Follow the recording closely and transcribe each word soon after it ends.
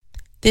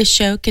This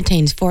show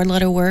contains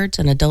 4-letter words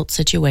and adult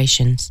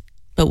situations.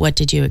 But what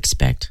did you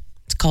expect?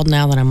 It's called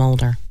Now That I'm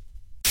Older.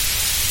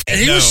 And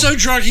he was so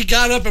drunk, he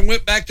got up and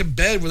went back to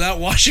bed without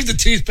washing the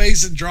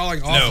toothpaste and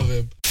drawing off of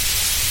him.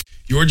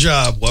 Your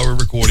job while we're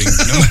recording,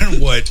 no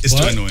matter what, is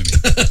to annoy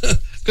me.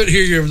 Couldn't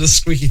hear you over this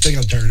squeaky thing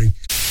I'm turning.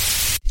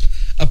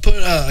 I put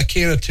a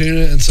can of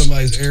tuna in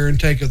somebody's air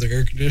intake of their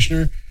air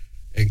conditioner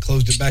and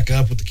closed it back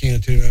up with the can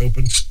of tuna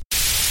open.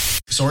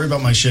 Sorry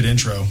about my shit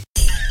intro.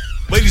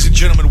 Ladies and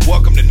gentlemen,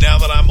 welcome to Now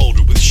That I'm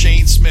Older with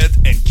Shane Smith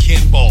and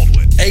Ken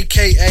Baldwin.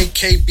 A.K.A.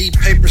 KB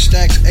Paper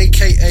Stacks,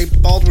 A.K.A.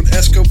 Baldwin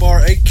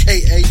Escobar,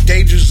 A.K.A.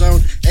 Danger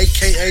Zone,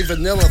 A.K.A.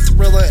 Vanilla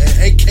Thriller, and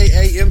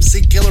A.K.A.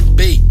 MC Killer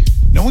B.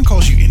 No one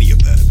calls you any of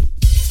that.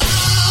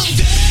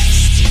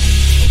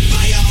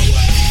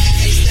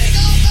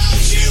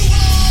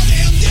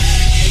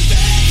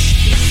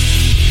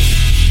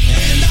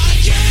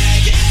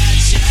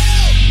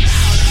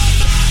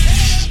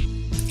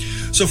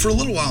 So for a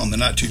little while in the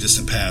not too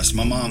distant past,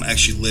 my mom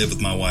actually lived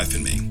with my wife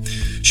and me.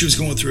 She was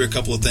going through a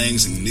couple of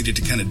things and needed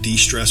to kind of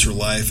de-stress her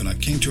life, and I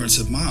came to her and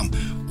said, Mom,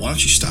 why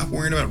don't you stop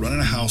worrying about running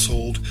a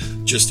household?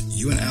 Just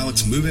you and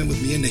Alex move in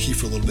with me and Nikki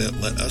for a little bit,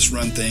 let us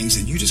run things,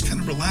 and you just kind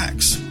of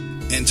relax.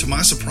 And to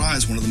my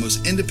surprise, one of the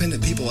most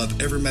independent people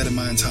I've ever met in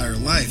my entire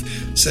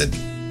life said,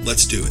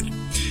 let's do it.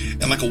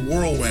 And like a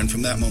whirlwind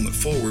from that moment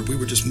forward, we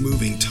were just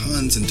moving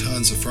tons and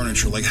tons of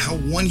furniture. Like how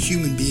one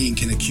human being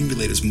can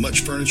accumulate as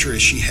much furniture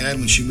as she had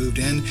when she moved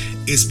in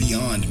is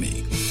beyond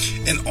me.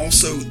 And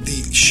also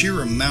the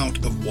sheer amount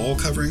of wall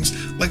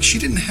coverings. Like she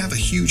didn't have a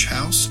huge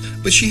house,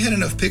 but she had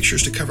enough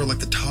pictures to cover like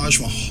the Taj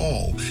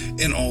Mahal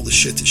and all the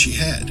shit that she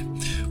had.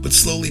 But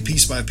slowly,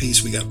 piece by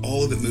piece, we got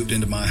all of it moved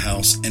into my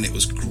house, and it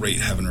was great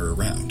having her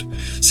around.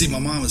 See, my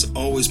mom has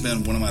always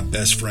been one of my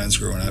best friends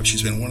growing up.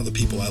 She's been one of the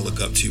people I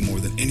look up to more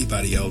than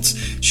anybody else.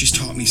 She's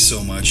taught me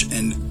so much,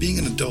 and being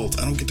an adult,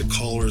 I don't get to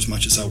call her as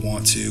much as I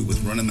want to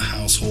with running the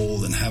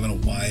household and having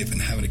a wife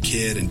and having a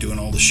kid and doing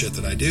all the shit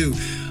that I do.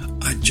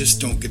 I just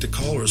don't get to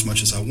call her as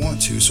much as I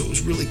want to, so it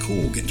was really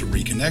cool getting to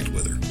reconnect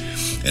with her.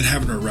 And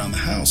having her around the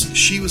house,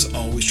 she was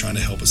always trying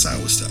to help us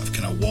out with stuff.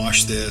 Can I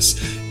wash this?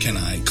 Can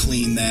I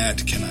clean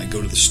that? Can I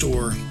go to the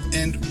store?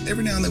 And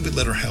every now and then we'd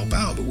let her help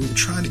out, but we were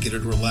trying to get her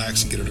to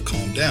relax and get her to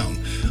calm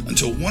down.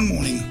 Until one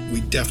morning,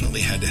 we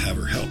definitely had to have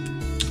her help.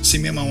 See,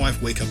 me and my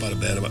wife wake up out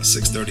of bed about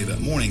 6:30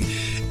 that morning,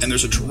 and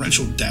there's a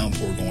torrential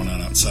downpour going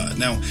on outside.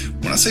 Now,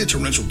 when I say a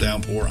torrential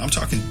downpour, I'm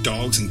talking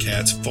dogs and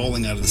cats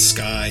falling out of the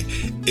sky.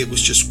 It was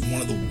just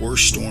one of the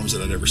worst storms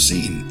that I'd ever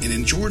seen. And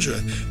in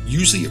Georgia,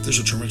 usually if there's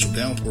a torrential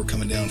downpour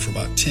coming down for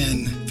about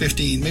 10,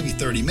 15, maybe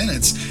 30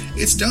 minutes,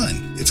 it's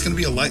done. It's going to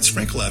be a light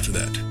sprinkle after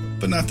that.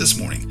 But not this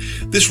morning.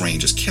 This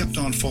rain just kept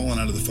on falling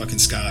out of the fucking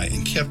sky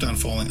and kept on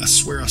falling. I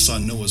swear I saw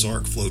Noah's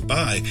Ark float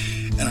by,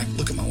 and I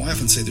look at my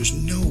wife and say, there's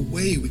no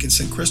way we can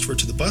send Christopher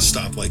to the bus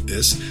stop like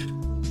this.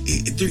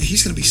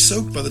 He's going to be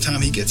soaked by the time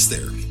he gets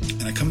there.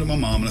 And I come to my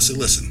mom and I say,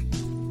 listen,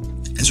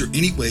 is there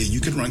any way you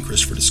could run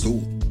Christopher to school?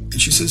 And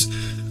she says,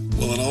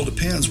 well, it all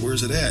depends.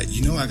 Where's it at?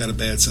 You know I got a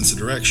bad sense of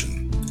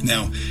direction.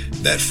 Now,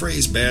 that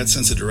phrase, bad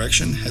sense of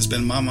direction, has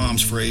been my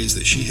mom's phrase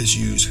that she has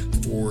used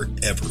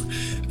forever.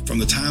 From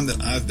the time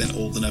that I've been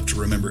old enough to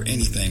remember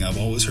anything, I've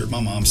always heard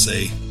my mom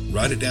say,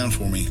 write it down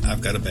for me,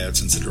 I've got a bad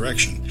sense of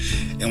direction.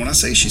 And when I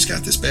say she's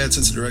got this bad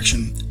sense of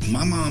direction,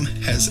 my mom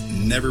has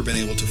never been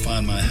able to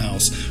find my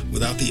house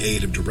without the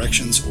aid of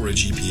directions or a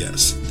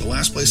GPS. The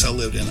last place I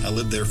lived in, I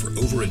lived there for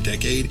over a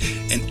decade,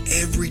 and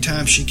every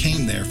time she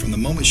came there, from the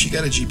moment she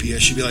got a GPS,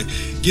 she'd be like,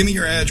 give me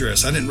your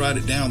address, I didn't write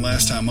it down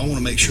last time, I want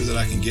to make sure that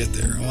I can get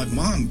there. I'm like,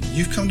 Mom,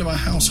 you've come to my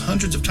house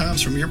hundreds of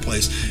times from your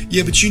place.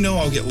 Yeah, but you know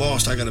I'll get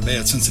lost, I got a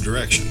bad sense of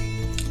direction.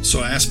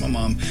 So I asked my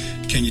mom,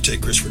 can you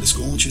take Christopher to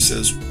school? And she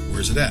says,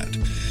 where's it at?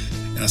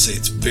 And I say,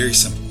 it's very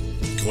simple.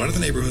 Go out of the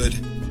neighborhood,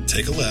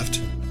 take a left.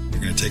 You're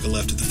going to take a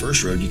left at the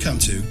first road you come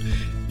to.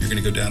 You're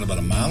going to go down about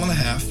 1.5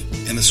 miles,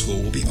 and the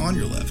school will be on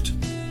your left.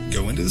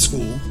 Go into the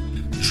school,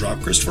 drop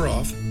Christopher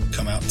off,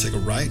 come out and take a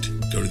right,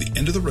 go to the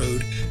end of the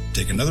road,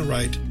 take another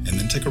right, and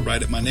then take a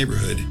right at my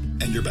neighborhood,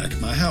 and you're back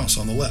at my house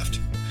on the left.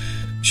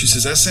 She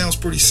says, that sounds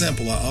pretty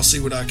simple. I'll see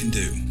what I can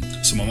do.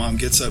 So my mom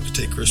gets up to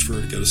take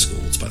Christopher to go to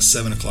school. It's about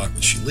 7 o'clock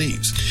when she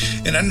leaves.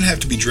 And I didn't have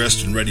to be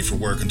dressed and ready for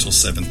work until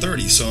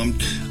 7:30. So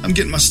I'm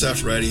getting my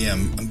stuff ready.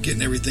 I'm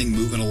getting everything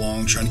moving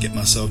along, trying to get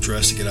myself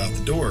dressed to get out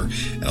the door.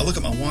 And I look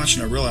at my watch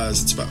and I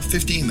realize it's about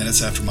 15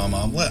 minutes after my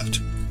mom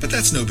left. But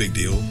that's no big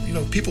deal. You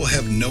know, people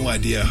have no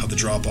idea how the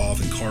drop-off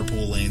and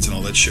carpool lanes and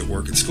all that shit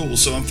work at school.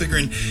 So I'm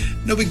figuring,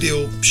 no big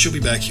deal. She'll be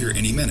back here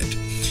any minute.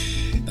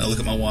 And I look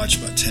at my watch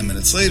about 10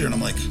 minutes later and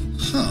I'm like,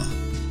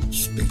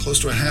 it's been close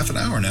to a half an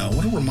hour now. I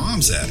wonder where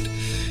Mom's at.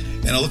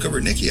 And I look over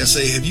at Nikki. I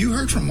say, have you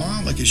heard from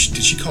Mom? Like, did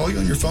she call you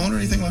on your phone or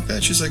anything like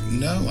that? She's like,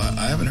 no,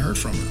 I haven't heard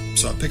from her.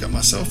 So I pick up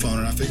my cell phone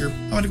and I figure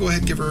I'm going to go ahead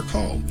and give her a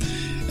call.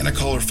 And I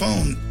call her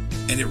phone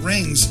and it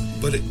rings,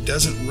 but it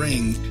doesn't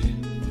ring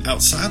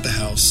outside the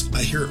house.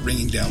 I hear it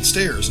ringing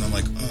downstairs. And I'm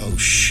like, oh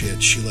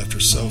shit, she left her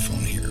cell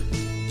phone here.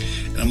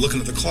 And I'm looking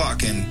at the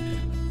clock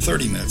and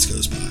 30 minutes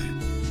goes by.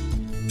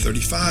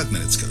 35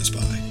 minutes goes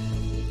by.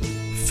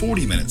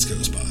 40 minutes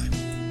goes by.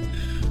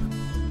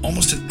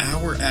 Almost an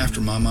hour after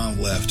my mom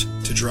left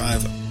to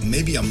drive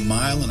maybe a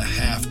mile and a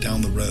half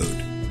down the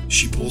road,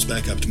 she pulls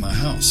back up to my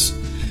house.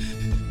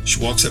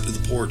 She walks up to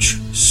the porch,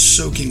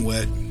 soaking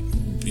wet,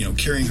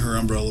 carrying her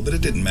umbrella, but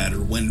it didn't matter.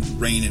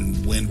 Rain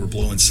and wind were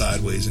blowing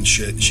sideways and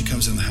shit. And she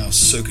comes in the house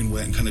soaking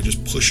wet and kind of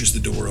just pushes the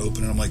door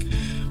open. And I'm like,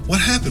 "What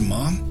happened,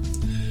 Mom?"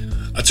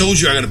 "I told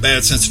you I got a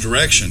bad sense of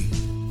direction."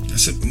 I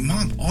said,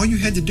 "Mom, all you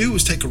had to do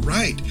was take a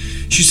right."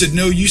 She said,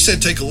 "No, you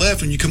said take a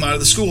left when you come out of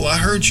the school. I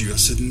heard you." I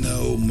said,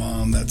 "No,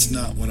 Mom, that's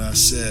not what I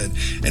said."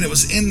 And it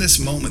was in this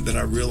moment that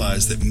I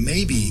realized that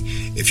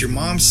maybe if your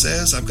mom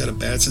says I've got a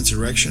bad sense of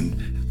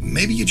direction,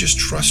 maybe you just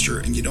trust her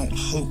and you don't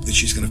hope that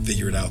she's going to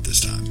figure it out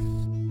this time.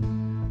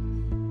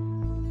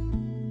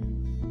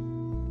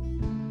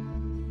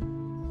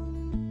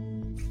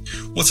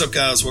 What's up,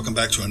 guys? Welcome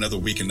back to another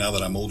week in Now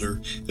That I'm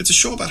Older. It's a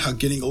show about how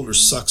getting older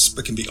sucks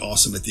but can be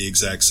awesome at the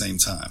exact same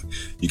time.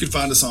 You can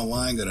find us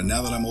online. Go to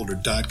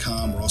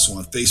nowthatimolder.com. We're also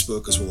on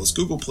Facebook as well as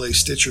Google Play,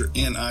 Stitcher,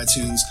 and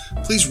iTunes.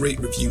 Please rate,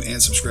 review,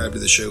 and subscribe to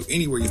the show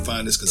anywhere you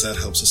find us because that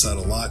helps us out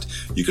a lot.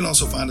 You can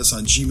also find us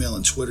on Gmail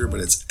and Twitter, but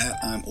it's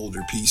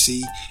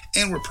 @I'mOlderPC.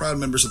 And we're proud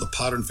members of the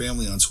Podern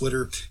family on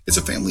Twitter. It's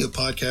a family of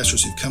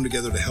podcasters who've come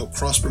together to help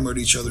cross-promote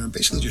each other and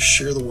basically just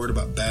share the word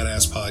about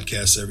badass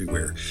podcasts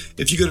everywhere.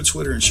 If you go to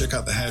Twitter and check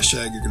out the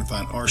hashtag, you're going to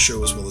find our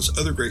show as well as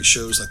other great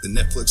shows like the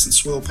Netflix and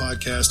Swill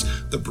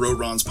podcast, the Bro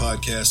Rons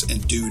podcast,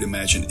 and Dude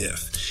Imagine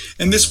If.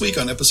 And this week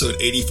on episode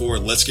 84,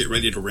 Let's Get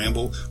Ready to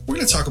Ramble, we're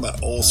going to talk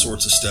about all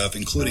sorts of stuff,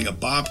 including a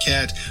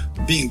bobcat,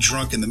 being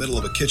drunk in the middle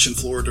of a kitchen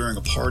floor during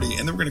a party,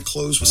 and then we're going to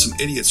close with some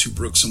idiots who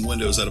broke some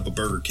windows out of a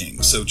Burger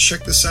King. So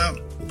check this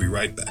out. We'll be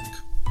right back.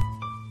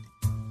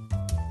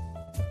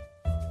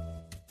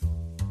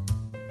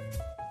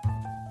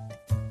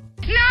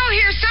 Now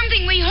here's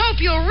something we hope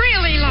you'll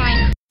really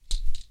like.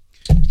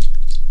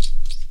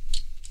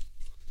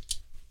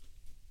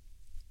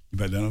 You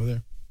back down over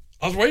there?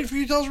 I was waiting for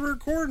you to tell us we're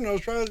recording. I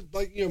was trying to,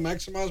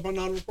 maximize my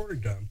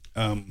non-recording time.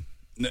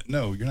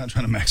 No, you're not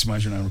trying to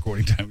maximize your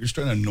non-recording time. You're just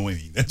trying to annoy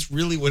me. That's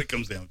really what it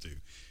comes down to.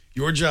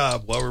 Your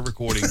job while we're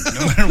recording,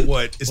 no matter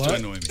what, is to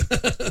annoy me.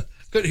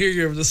 Couldn't hear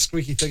you over this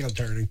squeaky thing I'm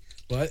turning.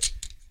 What?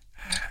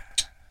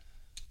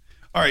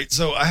 All right,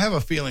 so I have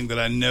a feeling that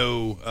I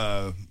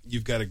know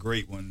you've got a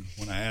great one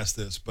when I ask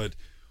this, but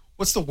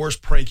what's the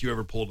worst prank you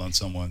ever pulled on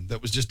someone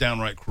that was just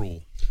downright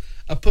cruel?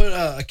 I put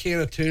a can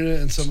of tuna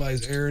in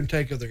somebody's air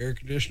intake of their air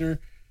conditioner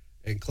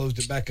and closed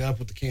it back up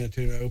with the can of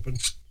tuna open.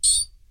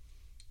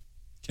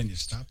 Can you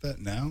stop that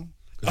now?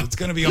 Because it's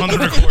going to be on the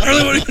recording. I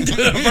really wouldn't even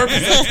do it on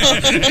purpose.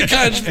 It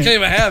kind of just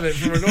became a habit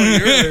from annoying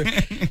you earlier.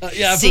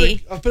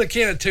 I put a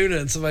can of tuna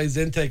in somebody's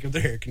intake of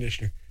their air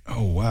conditioner.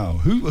 Oh, wow.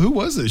 Who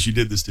was this you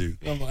did this to?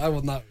 I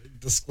will not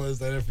disclose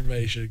that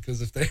information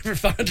because if they ever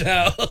find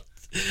out,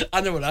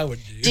 I know what I would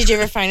do. Did you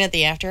ever find out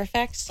the after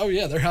effects? Oh,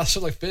 yeah. Their house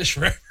looked like fish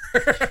forever.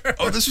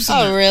 Oh, this was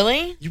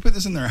really? You put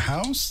this in their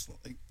house?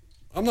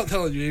 I'm not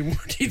telling you any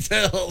more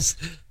details.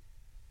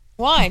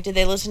 Why? Did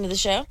they listen to the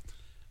show?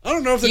 I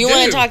don't know if they do. You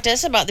want to talk to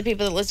us about the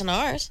people that listen to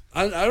ours?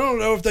 I don't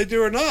know if they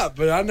do or not,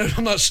 but I know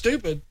I'm not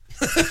stupid.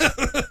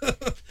 I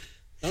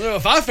know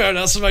if I found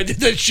out somebody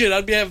did that shit,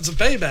 I'd be having some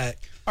payback.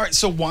 All right,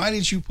 so why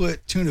did you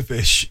put tuna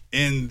fish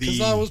in the...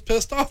 Because I was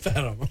pissed off at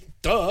them.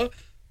 Duh.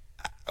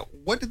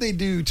 What did they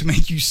do to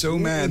make you so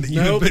mad that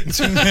you put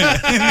tuna in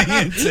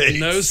the intake?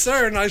 No,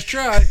 sir. Nice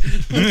try.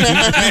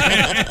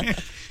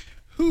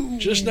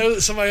 Just know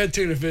that somebody had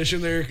tuna fish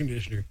in their air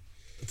conditioner.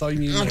 That's all you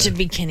need to know. To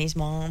be Kenny's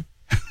mom.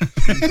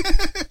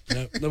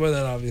 No, nobody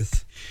that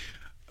obvious.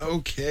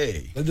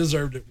 Okay. They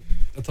deserved it.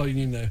 That's all you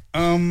need to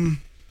know.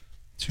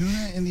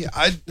 Tuna in the...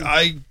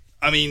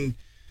 I mean,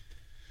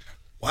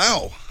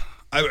 wow.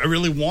 I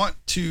really want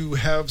to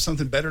have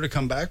something better to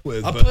come back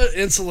with. I put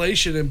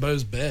insulation in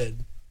Bo's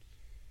bed.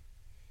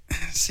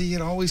 See,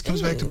 it always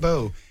comes back to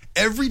Bo.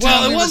 Every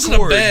time it wasn't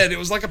a bed. It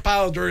was like a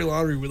pile of dirty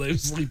laundry where they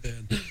would sleep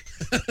in.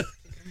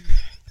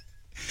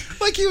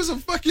 Like he was a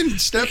fucking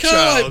stepchild.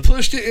 Kind of like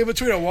pushed it in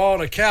between a wall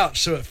and a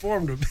couch so it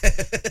formed a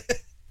bed.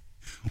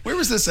 Where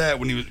was this at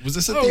when he was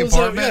this at the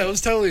apartment? Yeah, it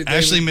was totally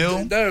Ashley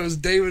Mill? No, it was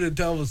David and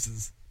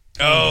Telvis's.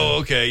 Oh,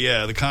 okay,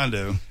 yeah, the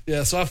condo.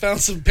 Yeah, so I found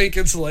some pink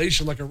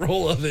insulation, like a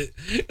roll of it,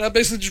 and I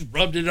basically just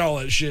rubbed it in all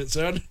that shit.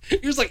 So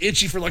it was like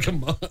itchy for like a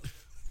month.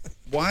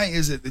 Why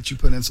is it that you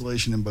put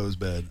insulation in Bo's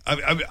bed?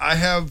 I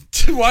have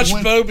to watch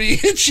Bo be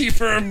itchy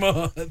for a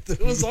month.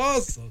 It was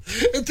awesome.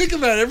 And think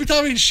about it. Every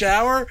time he'd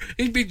shower,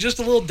 he'd be just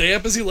a little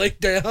damp as he laid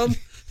down.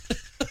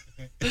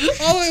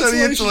 So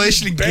the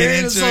insulation would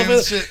get into him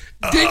and shit.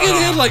 Digging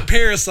in like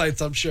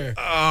parasites, I'm sure.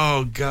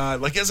 Oh,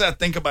 God. Like, as I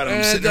think about it,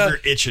 I'm sitting over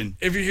here itching.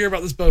 If you hear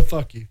about this, Bo,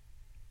 fuck you.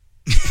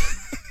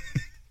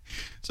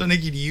 So,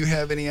 Nikki, do you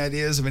have any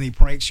ideas of any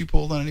pranks you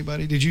pulled on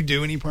anybody? Did you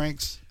do any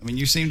pranks? I mean,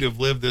 you seem to have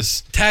lived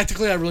this.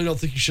 Tactically, I really don't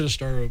think you should have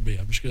started with me.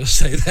 I'm just going to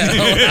say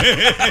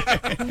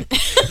that.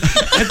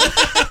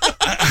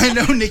 I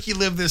know Nikki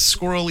lived this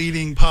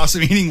squirrel-eating,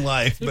 possum-eating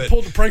life, You but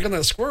pulled the prank on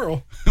that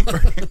squirrel.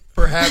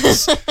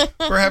 perhaps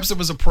there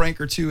was a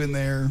prank or two in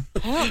there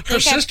Her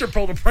sister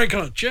pulled a prank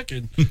on a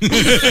chicken. with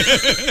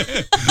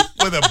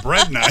a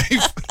bread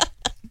knife.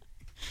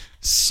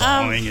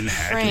 Sawing and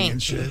hacking Frank.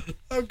 and shit.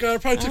 Oh, God,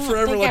 it probably took don't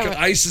forever, think like I an would-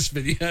 ISIS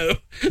video.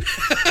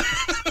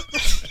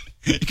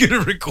 You could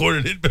have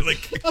recorded it, but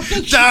like,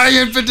 die,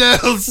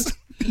 infidels!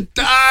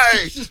 Die!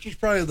 Sister's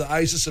probably the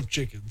ISIS of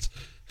chickens.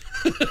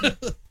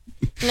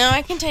 No,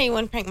 I can tell you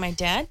one prank my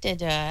dad did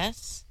to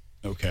us.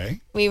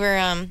 Okay. We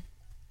were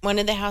one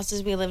of the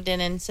houses we lived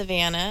in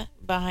Savannah.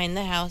 Behind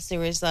the house, there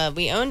was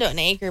we owned an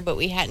acre, but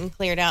we hadn't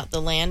cleared out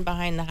the land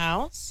behind the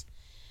house.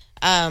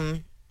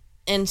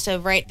 And so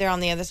right there on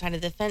the other side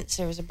of the fence,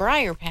 there was a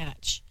briar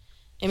patch.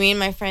 And me and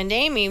my friend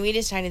Amy, we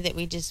decided that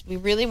we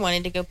really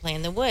wanted to go play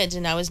in the woods.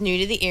 And I was new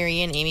to the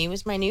area, and Amy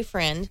was my new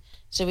friend,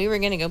 so we were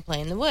going to go play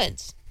in the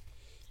woods.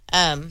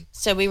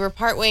 So we were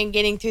partway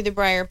getting through the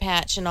briar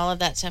patch and all of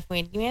that stuff.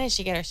 We managed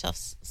to get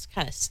ourselves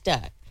kind of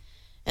stuck.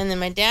 And then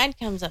my dad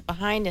comes up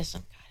behind us.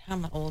 And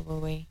God, how old were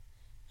we?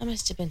 I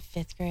must have been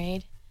 5th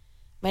grade.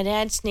 My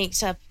dad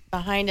sneaks up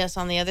behind us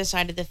on the other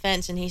side of the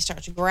fence, and he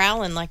starts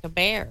growling like a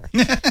bear.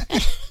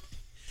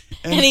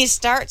 And he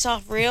starts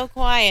off real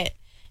quiet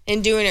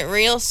and doing it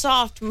real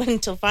soft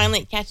until finally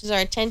it catches our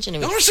attention.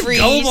 And Y'all we are some freeze.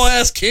 gullible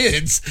ass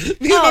kids.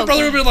 Me and my Oh,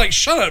 brother would God. be like,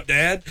 "Shut up,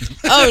 Dad."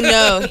 Oh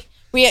no,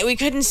 we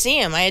couldn't see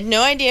him. I had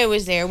no idea it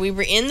was there. We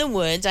were in the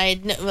woods.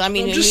 I'm when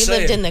we just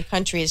lived saying. in the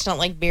country, it's not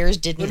like bears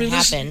didn't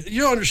happen.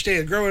 You don't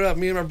understand. Growing up,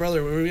 me and my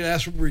brother, when we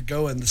asked where we were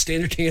going, the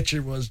standard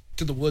answer was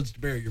to the woods to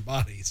bury your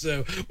body.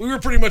 So we were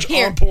pretty much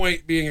Here. on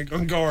point, being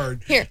on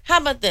guard. Here, how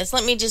about this?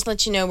 Let me just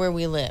let you know where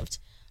we lived.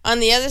 On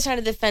the other side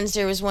of the fence,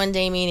 there was one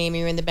day me and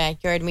Amy were in the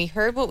backyard, and we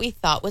heard what we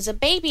thought was a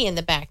baby in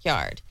the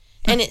backyard.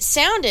 And it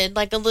sounded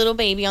like a little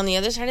baby on the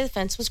other side of the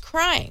fence was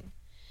crying.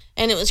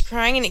 And it was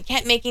crying, and it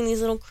kept making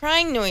these little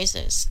crying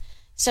noises.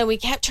 So we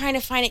kept trying to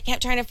find it,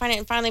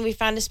 and finally we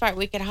found a spot where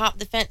we could hop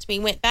the fence. We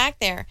went back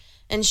there,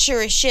 and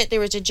sure as shit,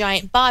 there was a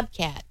giant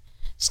bobcat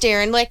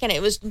staring, licking it.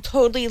 It was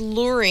totally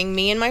luring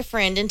me and my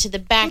friend into the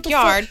What the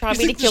backyard, fuck?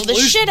 probably You to think kill this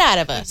the loose- shit out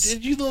of us.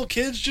 Did you little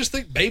kids just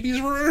think babies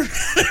were?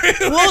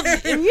 Well,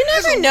 you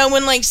never know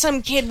when like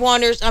some kid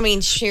wanders. I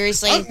mean,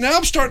 seriously, Now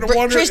I'm starting to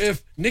wonder Chris-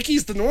 if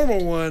Nikki's the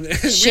normal one. And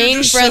we're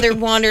Shane's just brother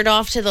wandered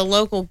off to the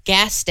local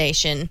gas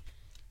station.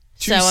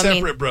 Two So, I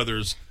separate mean-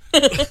 brothers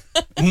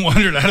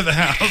wandered out of the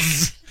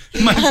house.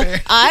 My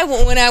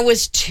parents. When I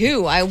was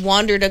 2, I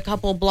wandered a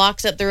couple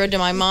blocks up the road to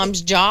my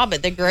mom's job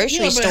at the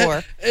grocery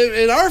store.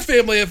 In our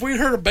family, if we'd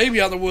heard a baby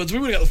out in the woods, we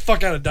would have got the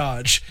fuck out of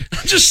Dodge.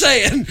 I'm just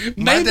saying.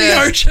 Maybe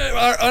dad-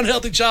 our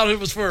unhealthy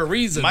childhood was for a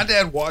reason. My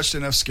dad watched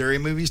enough scary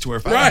movies to where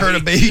if I Right. heard a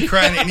baby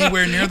crying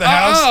anywhere near the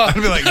house,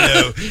 I'd be like,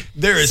 no,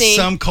 there is See?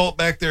 some cult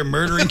back there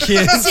murdering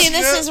kids. See,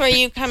 this is where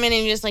you come in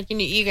and you're just like,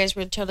 you guys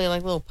were totally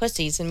like little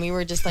pussies, and we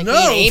were just like No, me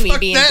and Amy Fuck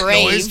being that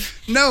brave. noise.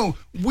 No,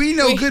 we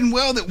know good and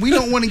well that we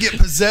don't want to get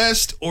possessed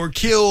or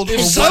killed or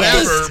something-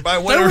 whatever by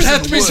there whatever's would have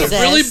in to the be some woods.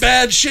 Possessed. really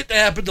bad shit to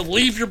happen to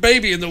leave your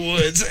baby in the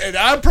woods, and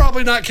I'm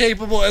probably not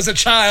capable as a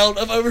child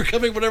of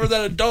overcoming whatever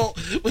that adult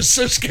was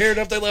so scared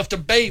of they left a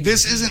baby.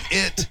 This isn't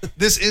it.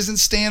 This isn't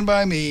Stand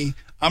By Me.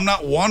 I'm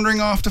not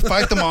wandering off to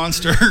fight the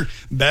monster.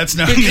 That's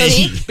not Because-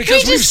 me.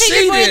 because we we've just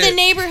figured seen one of the it.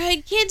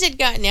 neighborhood kids had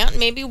gotten out and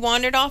maybe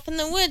wandered off in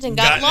the woods and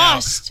got Gotten out.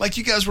 lost. Like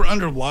you guys were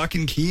under lock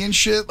and key and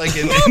shit. Like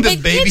in, No, in the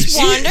but baby kids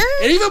seat. wander.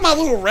 And even my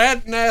little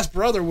rat-ass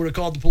brother would have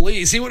called the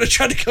police. He would have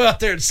tried to go out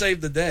there and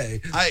save the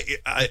day.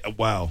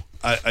 Wow.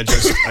 I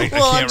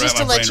Well, can't just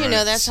to wrap my let you brain know,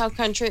 around that's it. how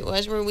country it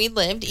was where we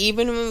lived.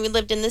 Even when we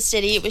lived in the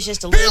city, it was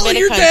just a little Apparently, bit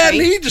your of dad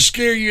country. needed to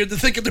scare you into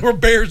thinking there were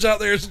bears out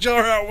there. So y'all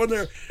are out when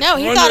they're No,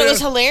 he running thought it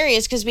was around.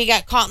 hilarious because we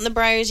got caught in the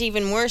briars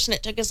even worse, and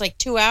it took us like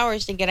 2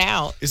 hours to get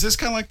out. Is this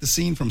kind of like the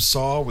scene from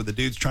Saw where the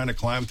dude's trying to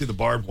climb through the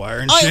barbed wire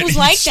and Oh, shit? it was and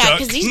like he's that stuck?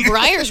 because these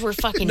briars were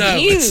fucking No,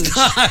 huge. it's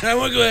not. I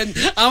want to go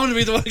ahead. I want to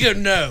be the one to go.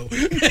 No,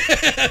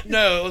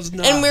 no, it was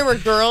not. And we were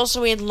girls,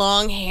 so we had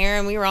long hair,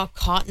 and we were all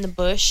caught in the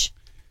bush.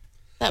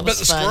 That I bet was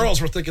the fun.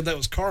 squirrels were thinking that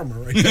was karma,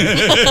 right?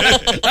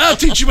 there. I'll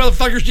teach you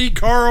motherfuckers to eat,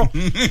 Carl.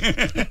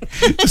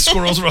 The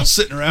squirrels were all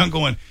sitting around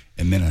going,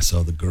 and then I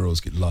saw the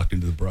girls get locked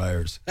into the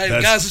briars. Hey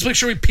guys, let's make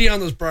sure we pee on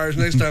those briars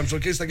next time, so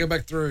in case they go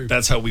back through.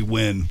 That's how we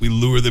win. We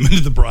lure them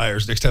into the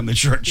briars next time they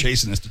start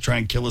chasing us to try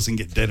and kill us and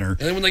get dinner. And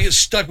then when they get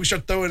stuck, we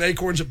start throwing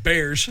acorns at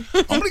bears.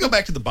 I'm going to go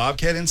back to the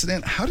bobcat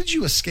incident. How did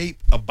you escape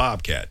a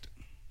bobcat?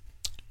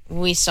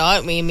 We saw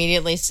it. We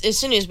immediately, as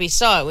soon as we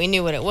saw it, we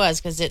knew what it was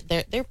because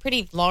they're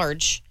pretty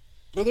large.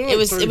 Well, they're It like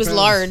was 30 pounds.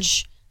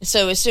 large.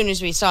 So as soon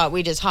as we saw it,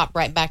 we just hopped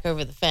right back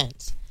over the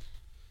fence,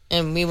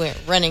 and we went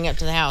running up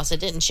to the house. It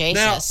didn't chase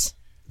Now- us.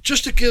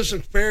 Just to give some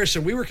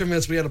comparison, we were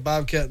convinced we had a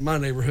bobcat in my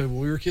neighborhood when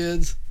we were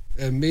kids.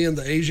 and me and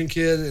the Asian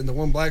kid and the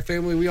one black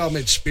family, we all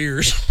made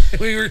spears.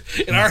 We were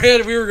in our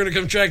head, we were going to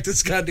come track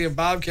this goddamn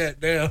bobcat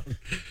down.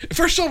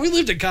 First of all, we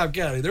lived in Cobb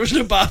County. There was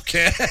no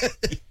bobcat.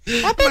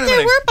 I bet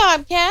there were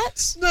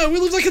bobcats. No, we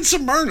lived like in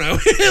Smyrna.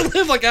 We didn't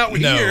live like out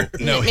here.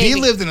 No, he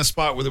lived in a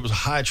spot where there was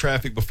high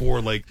traffic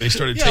before like they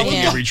started taking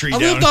every tree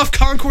down. I lived off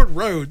Concord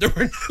Road. There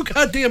were no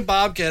goddamn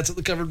bobcats at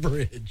the covered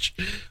bridge.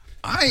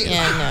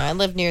 I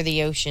live near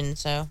the ocean,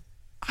 so.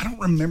 I don't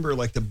remember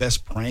like the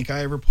best prank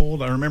I ever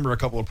pulled. I remember a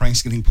couple of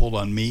pranks getting pulled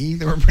on me.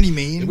 They were pretty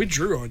mean. Yeah, we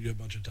drew on you a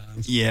bunch of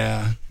times.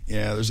 Yeah.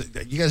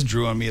 You guys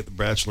drew on me at the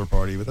bachelor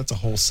party, but that's a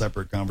whole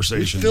separate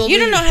conversation. You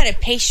don't know how to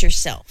pace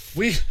yourself.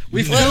 Well,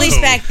 at least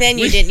back then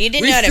you didn't. You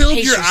didn't know how to pace yourself.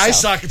 We filled your eye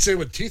sockets in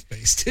with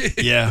toothpaste.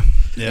 Yeah.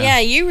 Yeah,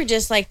 you were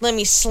just like, let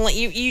me.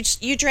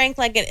 You drank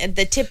like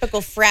the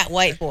typical frat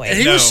white boy. And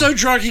he was so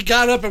drunk he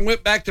got up and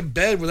went back to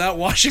bed without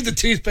washing the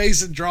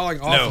toothpaste and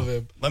drawing off of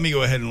him. Let me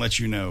go ahead and let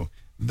you know.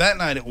 That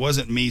night, it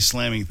wasn't me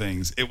slamming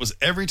things. It was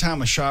every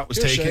time a shot was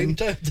taken.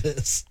 What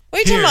are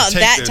you talking about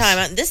that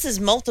time? This is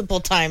multiple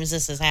times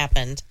this has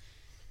happened.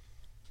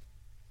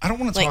 I don't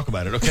want to talk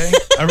about it, okay?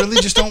 I really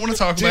just don't want to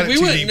talk about it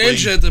too deeply. We went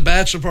ninja at the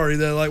bachelor party,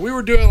 though. Like, we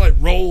were doing, like,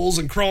 rolls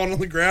and crawling on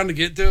the ground to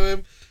get to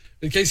him.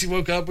 In case he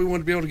woke up, we wanted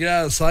to be able to get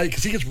out of sight,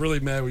 because he gets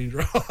really mad when you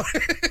draw.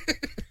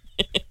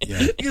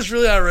 He gets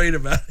really irate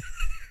about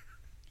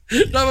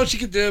it. Not much he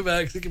can do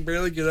about it, because he can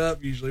barely get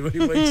up, usually, when he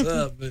wakes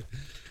up, but...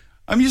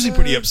 I'm usually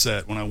pretty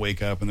upset when I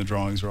wake up and the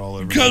drawings are all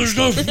over. Because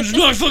it's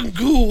not fucking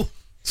cool.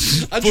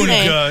 See, that's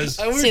why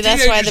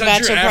the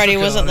bachelor party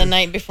wasn't the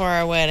night before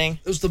our wedding.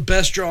 It was the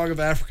best drawing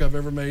of Africa I've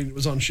ever made. It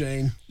was on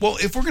Shane. Well,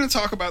 if we're going to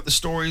talk about the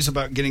stories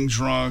about getting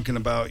drunk and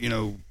about,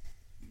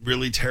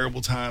 really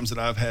terrible times that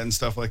I've had and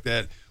stuff like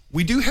that,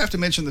 we do have to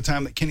mention the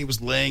time that Kenny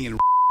was laying in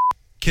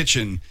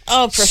kitchen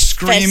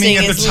screaming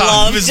at the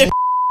top of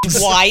his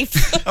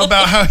wife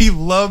about how he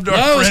loved our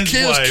friend's wife.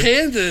 It was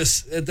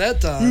Candace at that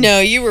time.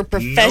 No, you were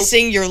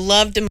professing your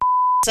love to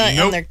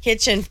in their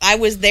kitchen. I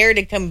was there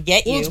to come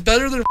get you. It's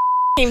better than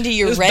came to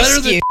your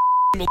rescue.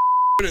 Better than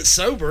it's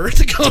sober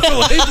to go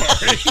away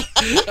party.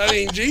 I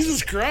mean,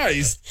 Jesus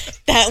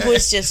Christ. That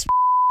was just. I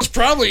was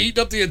probably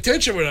eating up the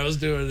attention when I was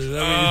doing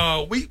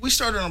it. We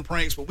started on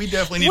pranks, but we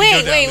definitely need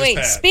to go down this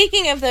path.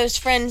 Speaking of those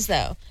friends,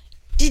 though,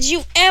 did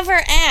you ever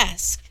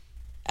ask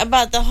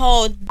about the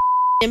whole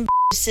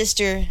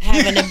sister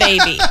having a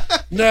baby?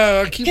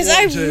 No, I keep because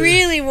I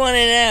really want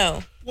to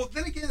know. Well,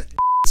 then again,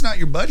 it's not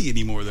your buddy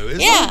anymore, though, is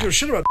it? I don't give a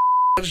shit about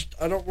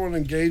I don't want to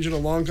engage in a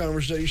long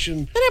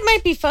conversation. But it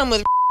might be fun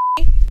with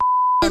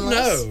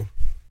No.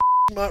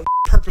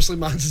 Purposely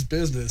minds his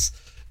business.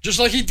 Just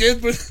like he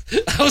did when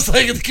I was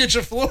laying on the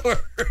kitchen floor.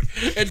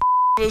 And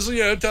was,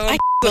 telling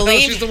how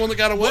she's the one that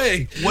got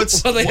away.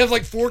 They have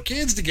like 4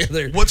 kids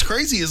together. What's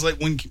crazy is like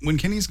when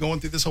Kenny's going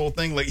through this whole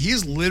thing, like he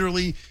is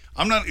literally,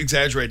 I'm not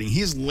exaggerating,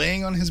 he is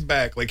laying on his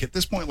back, like at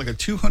this point, like a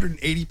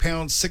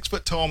 280-pound,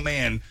 6-foot-tall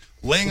man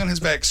laying on his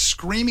back,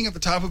 screaming at the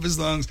top of his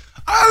lungs,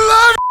 I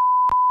love you!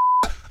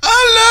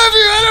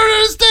 I don't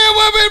understand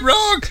what went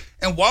wrong.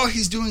 And while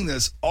he's doing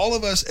this, all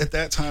of us at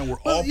that time were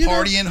all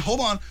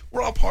partying.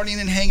 We're all partying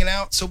and hanging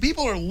out. So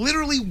people are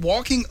literally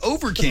walking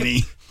over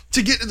Kenny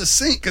to get to the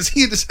sink because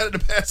he had decided to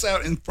pass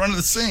out in front of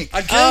the sink.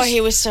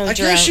 He was so drunk.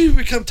 I guess you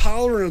become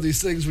tolerant of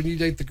these things when you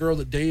date the girl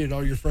that dated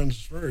all your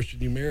friends first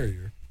and you marry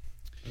her.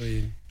 I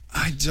mean,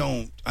 I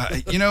don't.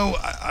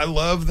 I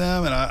love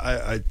them, and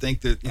I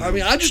think that. I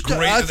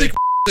think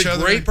it's a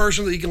great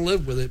person that you can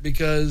live with it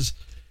because.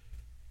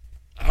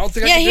 I don't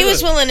think he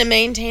was willing to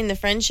maintain the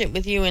friendship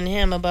with you and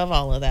him above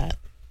all of that.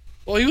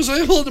 Well, he was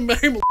able to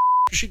marry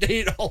she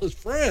dated all his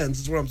friends,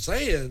 is what I'm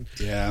saying.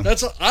 Yeah.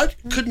 I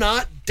could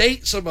not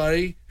date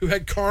somebody who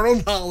had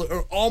carnal knowledge,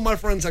 or all my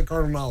friends had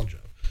carnal knowledge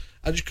of.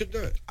 I just couldn't do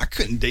it. I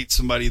couldn't date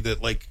somebody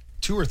that, like,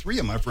 2 or 3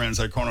 of my friends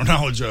had carnal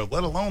knowledge of,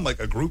 let alone, like,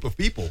 a group of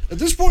people. At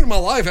this point in my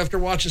life, after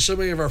watching so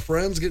many of our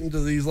friends get into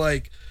these,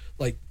 like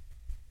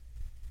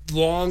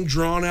long,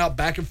 drawn-out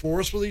back and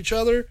forth with each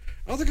other,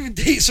 I don't think I could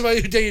date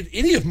somebody who dated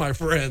any of my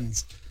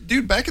friends.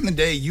 Dude, back in the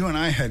day, you and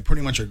I had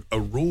pretty much a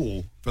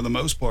rule for the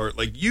most part.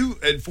 Like, you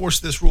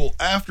enforced this rule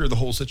after the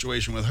whole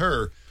situation with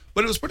her,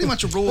 but it was pretty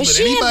much a rule that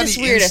anybody... had this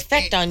weird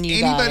effect on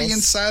you anybody guys.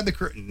 Inside the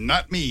crew...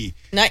 Not me.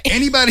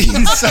 Anybody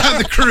inside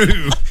the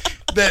crew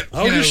that...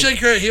 you shake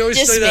her head. He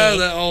always stayed out of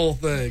that whole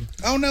thing.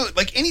 Oh, no.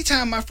 Like,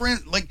 anytime my friend...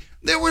 Like,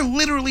 there were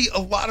literally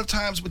a lot of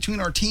times between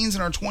our teens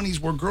and our 20s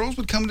where girls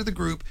would come to the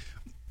group,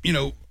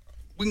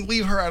 we can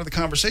leave her out of the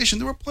conversation.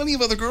 There were plenty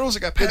of other girls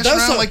that got passed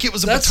around like it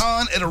was a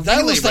baton at a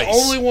relay race. That was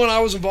the only one I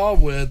was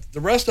involved with.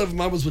 The rest of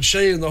them I was with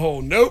Shay and the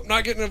whole, nope,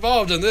 not getting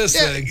involved in this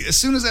thing. As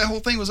soon as that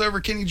whole thing was over,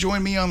 Kenny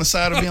joined me on the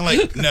side of being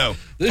like, no,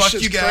 fuck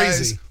you guys.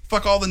 Crazy.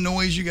 Fuck all the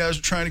noise you guys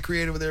are trying to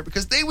create over there.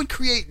 Because they would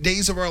create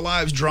Days of Our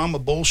Lives drama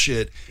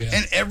bullshit. Yeah.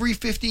 And every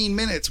 15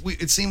 minutes,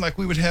 it seemed like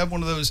we would have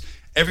one of those,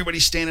 everybody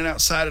standing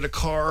outside of a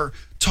car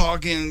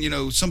talking.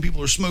 Some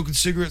people are smoking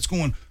cigarettes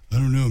going, I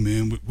don't know,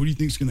 man. What do you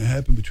think is going to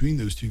happen between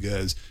those two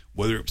guys?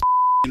 Whether it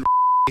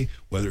was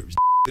whether it was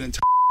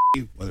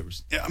whether it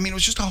was, I mean, it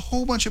was just a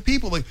whole bunch of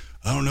people like,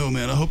 I don't know,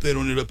 man, I hope they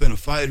don't end up in a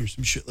fight or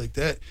some shit like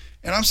that.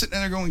 And I'm sitting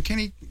there going,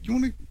 Kenny, you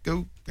want to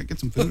go get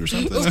some food or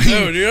something? Let's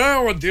go, dude. I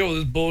don't want to deal with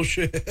this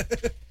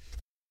bullshit.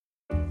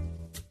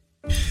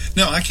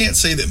 No, I can't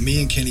say that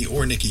me and Kenny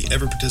or Nikki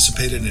ever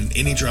participated in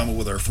any drama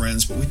with our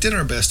friends, but we did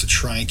our best to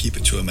try and keep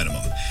it to a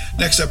minimum.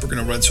 Next up, we're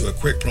going to run to a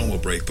quick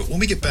promo break, but when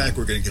we get back,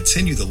 we're going to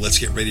continue the Let's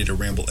Get Ready to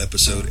Ramble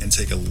episode and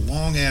take a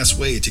long-ass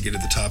way to get to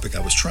the topic I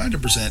was trying to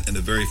present in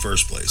the very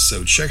first place.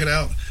 So check it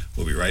out.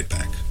 We'll be right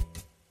back.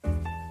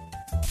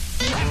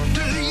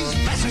 After these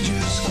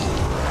messages,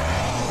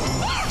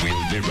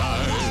 we'll be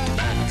right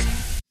back.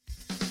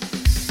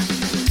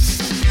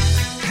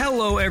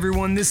 Hello,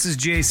 everyone. This is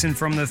Jason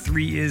from the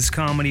 3 Is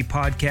Comedy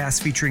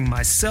podcast, featuring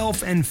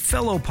myself and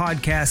fellow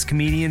podcast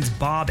comedians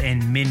Bob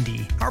and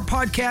Mindy. Our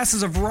podcast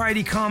is a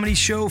variety comedy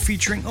show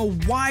featuring a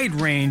wide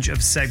range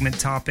of segment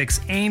topics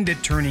aimed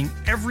at turning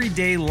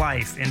everyday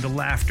life into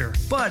laughter.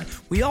 But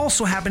we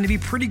also happen to be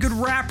pretty good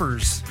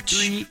rappers.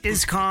 3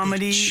 Is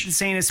Comedy,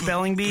 this ain't a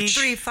spelling bee.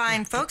 3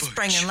 fine folks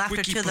bringing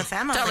laughter to the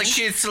family. Tell the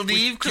kids to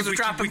leave because we're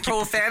dropping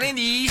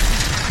profanity.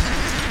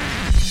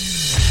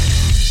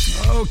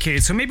 Okay,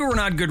 so maybe we're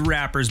not good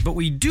rappers, but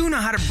we do know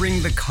how to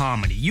bring the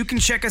comedy. You can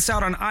check us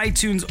out on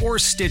iTunes or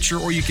Stitcher,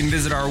 or you can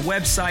visit our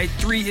website,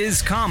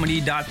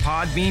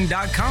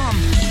 3iscomedy.podbean.com.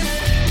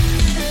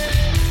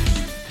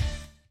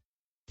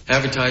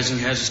 Advertising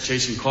has us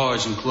chasing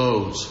cars and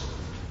clothes,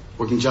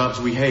 working jobs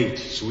we hate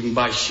so we can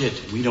buy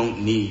shit we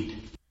don't need.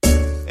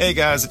 Hey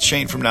guys, it's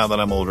Shane from Now That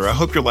I'm Older. I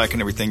hope you're liking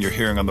everything you're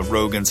hearing on the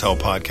Rogan's Hell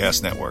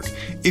Podcast Network.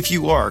 If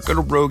you are, go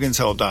to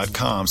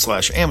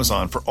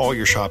roganshell.com/Amazon for all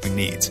your shopping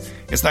needs.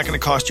 It's not going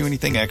to cost you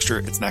anything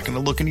extra. It's not going to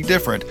look any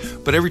different.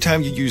 But every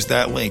time you use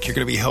that link, you're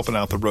going to be helping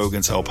out the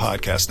Rogan's Hell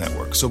Podcast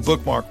Network. So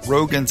bookmark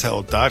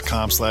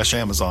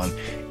roganshell.com/Amazon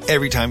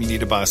every time you need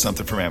to buy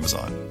something from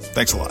Amazon.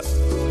 Thanks a lot.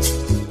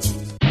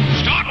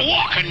 Start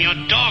walking, you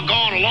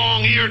doggone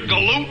long-eared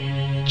galoot.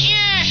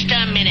 Just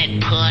a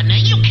minute, partner.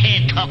 You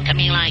can't talk to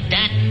me like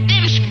that.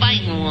 Them's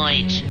fighting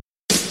words.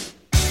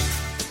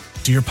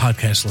 Dear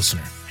podcast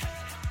listener,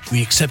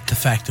 we accept the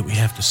fact that we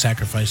have to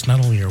sacrifice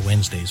not only our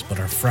Wednesdays, but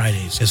our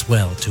Fridays as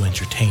well to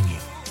entertain you.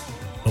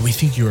 But we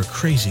think you are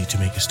crazy to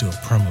make us do a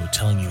promo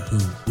telling you who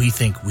we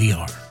think we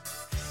are.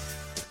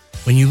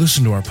 When you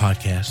listen to our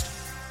podcast,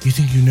 you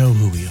think you know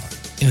who we are,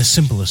 in the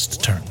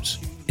simplest terms,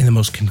 in the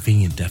most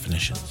convenient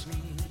definitions.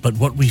 But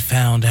what we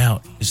found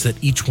out is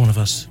that each one of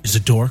us is a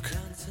dork,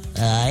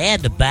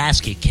 and a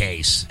basket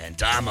case.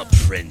 And I'm a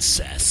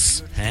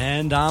princess.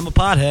 and I'm a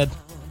pothead.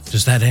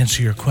 Does that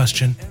answer your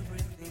question?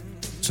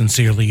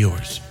 Sincerely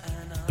yours,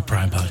 The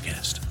Prime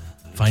Podcast.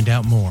 Find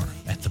out more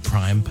at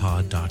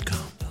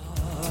theprimepod.com.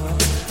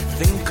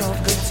 Think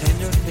of the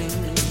tender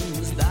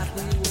things that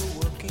we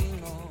were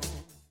working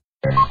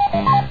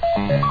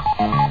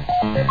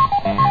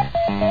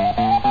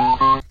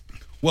on.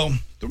 Well,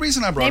 the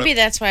reason I brought Maybe up...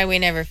 that's why we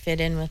never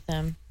fit in with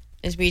them,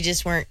 is we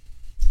just weren't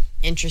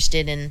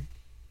interested in...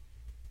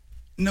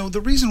 No,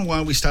 the reason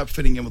why we stopped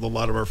fitting in with a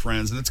lot of our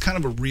friends, and it's kind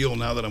of a real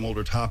Now That I'm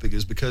Older topic,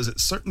 is because at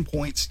certain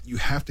points you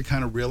have to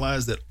kind of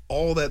realize that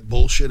all that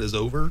bullshit is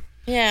over.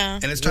 Yeah.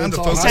 And it's time to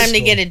focus. It's time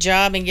to get a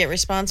job and get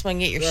responsible and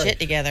get your shit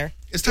together.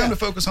 It's time to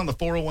focus on the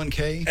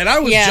 401k. And I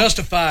was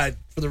justified,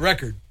 for the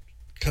record,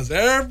 because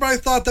everybody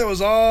thought that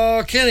was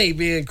all Kenny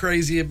being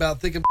crazy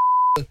about thinking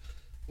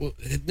well,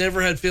 it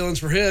never had feelings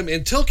for him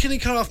until Kenny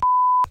cut off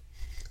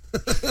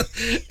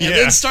and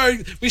then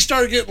we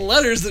started getting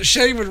letters that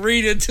Shane would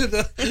read into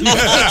the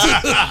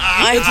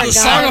I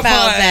forgot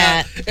about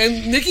that.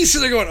 And Nikki's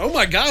sitting there going, oh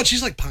my God,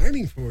 she's like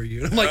pining for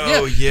you. And I'm like,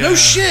 Oh, yeah, yeah. no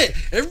shit.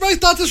 Everybody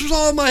thought this was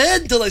all in my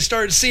head until they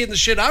started seeing the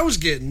shit I was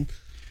getting.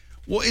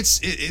 Well,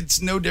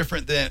 it's no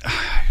different than...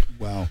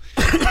 Wow.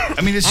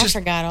 I mean, I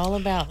forgot all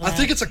about that. I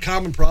think it's a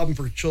common problem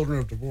for children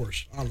of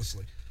divorce,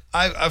 honestly.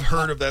 I've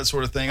heard of that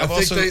sort of thing. I I've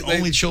think also...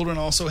 only children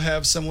also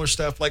have similar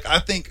stuff. Like, I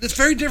think... It's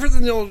very different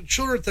than the old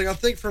children thing. I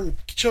think from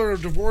children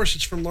of divorce,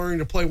 it's from learning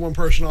to play one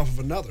person off of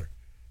another.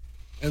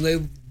 And they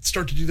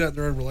start to do that in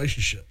their own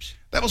relationships.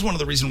 That was one of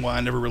the reasons why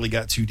I never really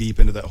got too deep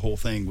into that whole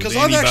thing. Because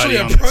I've actually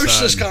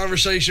approached this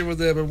conversation with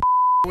them, and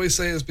always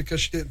say it's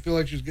because she didn't feel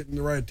like she was getting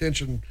the right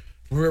attention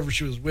from whoever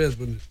she was with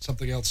when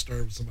something else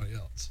started with somebody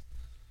else.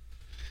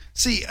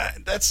 See,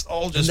 that's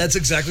all just... And that's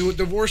exactly what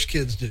divorced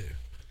kids do.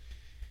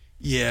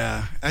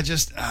 Yeah, I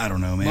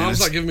don't know, man. Mom's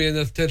not giving me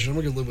enough attention. I'm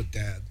going to live with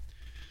Dad.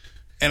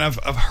 And I've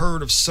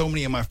heard of so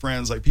many of my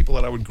friends, like people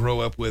that I would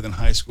grow up with in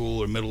high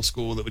school or middle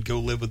school, that would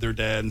go live with their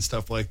dad and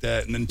stuff like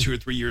that. And then 2 or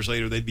 3 years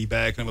later, they'd be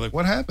back. And I'd be like,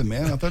 what happened,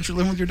 man? I thought you were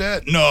living with your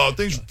dad. No,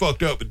 things were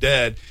fucked up with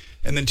Dad.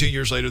 And then 2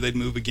 years later, they'd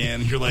move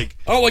again. And you're like...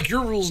 I don't like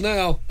your rules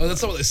now. Oh,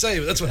 that's not what they say,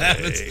 but that's what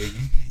happens.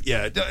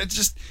 Yeah, it's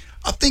just...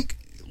 I think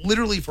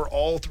literally for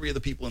all 3 of the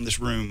people in this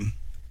room...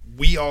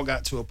 We all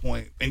got to a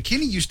point, and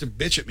Kenny used to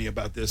bitch at me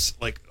about this.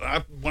 Like,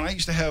 when I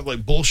used to have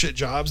like bullshit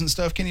jobs and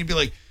stuff, Kenny'd be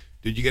like,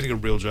 dude, you got to get a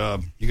real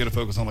job. You got to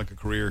focus on like a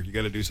career. You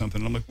got to do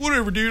something. And I'm like,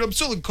 whatever, dude. I'm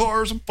selling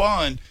cars. I'm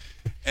fine.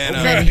 And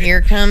then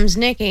here comes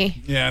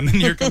Nikki. Yeah, and then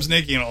here comes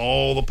Nikki, and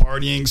all the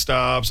partying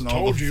stops and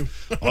all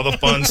the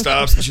fun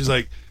stops. And she's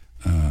like,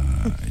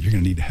 "You're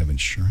gonna need to have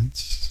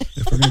insurance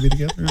if we're gonna be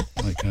together.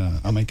 Like,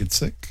 I'll make it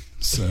sick."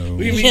 So what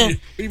do you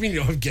mean you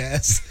don't have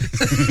gas?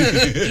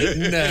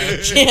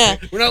 No. Yeah.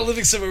 We're not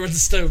living somewhere where the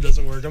stove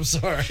doesn't work. I'm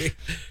sorry.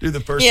 Dude,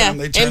 the first time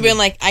they tried and being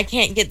like, I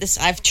can't get this.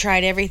 I've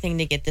tried everything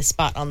to get this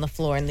spot on the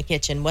floor in the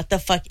kitchen. What the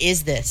fuck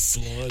is this?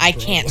 I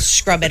can't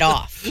scrub it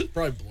off.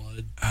 Probably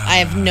blood. I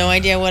have no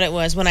idea what it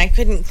was. When I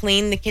couldn't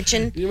clean the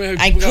kitchen,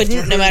 I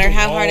couldn't, no matter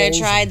how hard I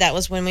tried. That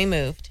was when we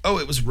moved. Oh,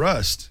 it was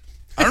rust.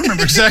 I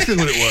remember exactly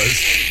what it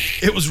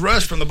was. It was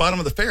rust from the bottom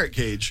of the ferret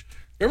cage.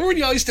 Remember when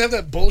y'all used to have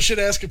that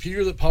bullshit-ass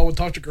computer that Paul would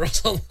talk to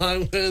girls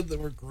online with that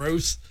were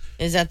gross?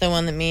 Is that the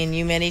one that me and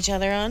you met each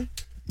other on?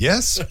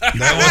 Yes. That was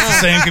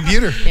the same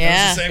computer. Yeah.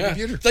 That was the same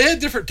computer. They had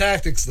different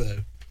tactics, though.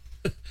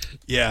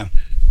 Yeah.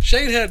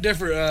 Shane had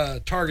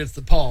different targets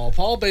than Paul.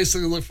 Paul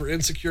basically looked for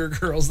insecure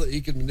girls that he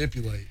could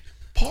manipulate.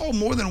 Paul,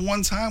 more than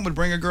one time, would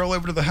bring a girl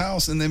over to the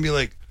house and then be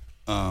like,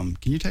 can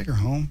you take her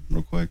home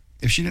real quick?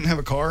 If she didn't have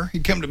a car,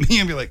 he'd come to me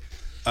and be like,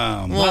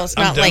 well, it's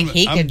not like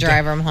he could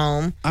drive him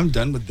home. I'm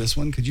done with this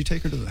one. Could you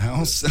take her to the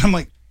house? And I'm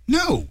like,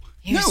 no,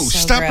 so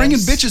stop gross. bringing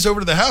bitches over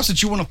to the house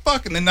that you want to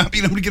fuck and then not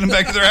being able to get them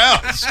back to their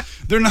house.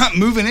 They're not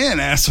moving in,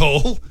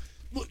 asshole.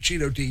 Look,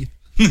 Cheeto teeth.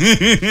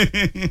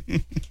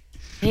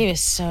 He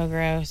was so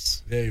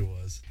gross. Yeah, he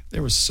was.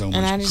 There was so much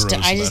and I gross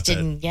just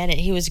didn't get it.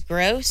 He was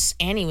gross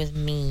and he was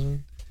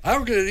mean. I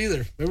don't get it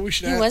either. Maybe we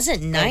should He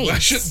wasn't nice. I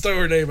shouldn't throw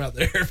her name out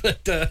there,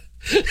 but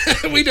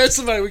we know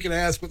somebody we can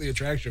ask what the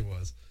attraction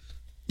was.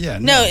 Yeah.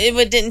 No,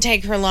 it didn't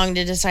take her long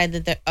to decide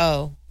that that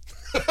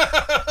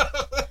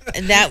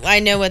I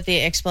know what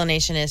the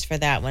explanation is for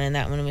that one, and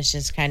that one was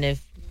just kind of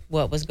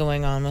what was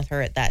going on with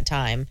her at that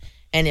time.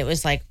 And it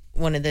was like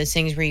one of those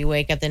things where you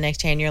wake up the next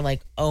day and you're like,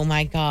 oh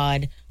my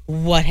God,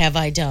 what have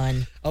I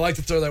done? I like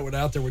to throw that one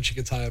out there when she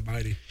gets high and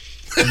mighty.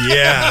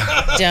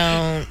 Yeah.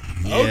 Don't.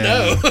 Oh,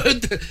 no.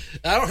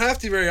 I don't have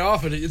to very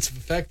often. It's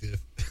effective.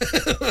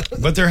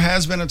 But there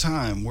has been a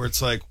time where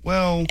it's like,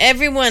 well,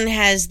 everyone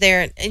has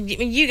their.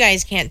 You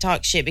guys can't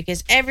talk shit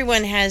because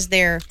everyone has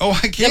their. Oh,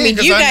 I can't. I mean,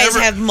 you guys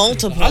have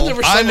multiple.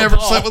 I never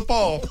slept with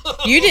Paul.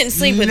 You didn't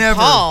sleep with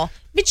Paul,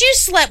 but you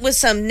slept with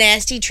some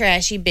nasty,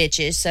 trashy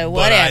bitches. So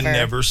whatever. But I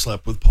never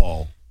slept with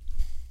Paul.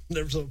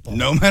 Never slept with Paul.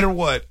 No matter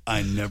what,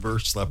 I never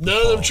slept with Paul.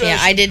 None of them trashy. Yeah,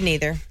 I didn't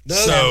either.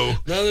 None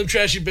of them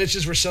trashy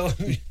bitches were selling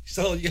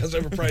you guys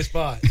overpriced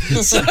pot.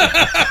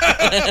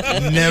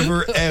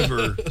 Never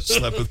ever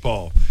slept with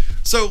Paul.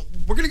 So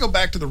we're going to go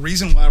back to the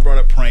reason why I brought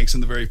up pranks in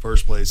the very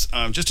first place,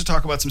 just to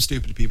talk about some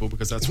stupid people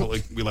because that's what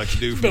we like to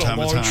do from time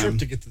to time. It's been a long trip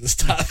to get to this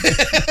topic.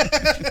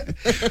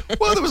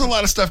 Well, there was a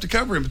lot of stuff to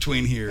cover in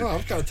between here. Oh,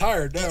 I'm kind of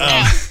tired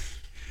now.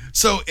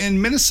 So in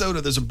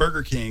Minnesota, there's a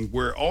Burger King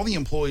where all the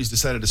employees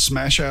decided to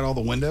smash out all the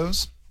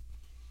windows.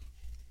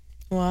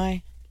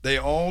 Why? They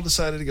all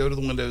decided to go to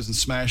the windows and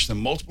smash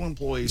them. Multiple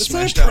employees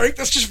smashed out. That's not a prank.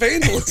 That's just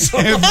vandalism.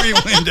 Every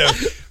window.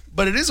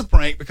 But it is a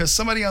prank because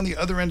somebody on the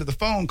other end of the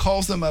phone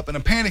calls them up in a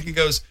panic and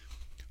goes,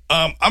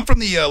 I'm from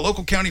the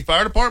local county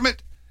fire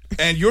department,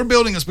 and your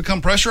building has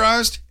become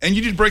pressurized, and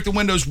you need to break the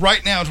windows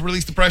right now to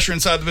release the pressure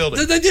inside the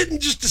building. They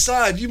didn't just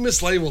decide. You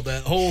mislabeled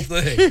that whole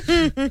thing.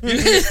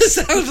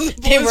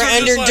 They were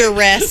under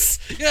duress.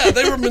 Yeah,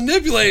 they were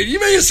manipulated. You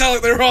made it sound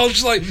like they were all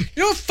just like, you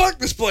know what, fuck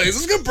this place.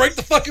 Let's go break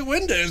the fucking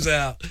windows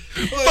out.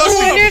 I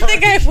wonder if the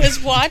guy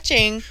was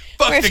watching.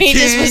 Or if he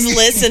just was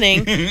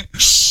listening.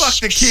 Fuck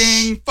the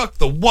king. Fuck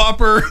the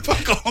Whopper.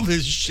 Fuck all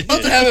this shit. I'm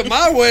about to have it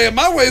my way, and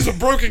my way's a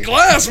broken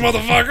glass,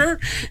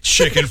 motherfucker.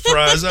 Chicken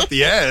fries up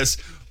the ass.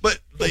 But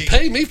they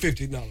pay me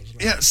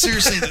 $15. Yeah,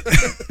 seriously.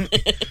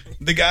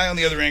 The guy on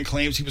the other end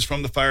claims he was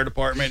from the fire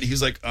department.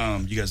 He's like,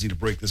 you guys need to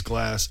break this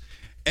glass.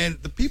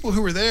 And the people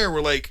who were there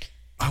were like,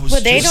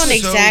 Well, they don't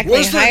exactly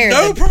was there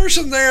no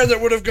person there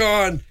that would have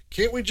gone,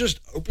 can't we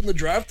just open the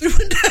drive-thru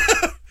window?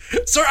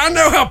 Sir, I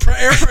know how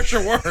air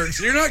pressure works.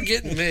 You're not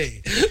getting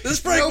me.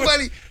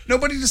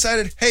 Nobody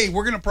decided, hey,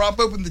 we're going to prop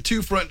open the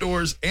 2 front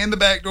doors and the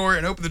back door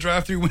and open the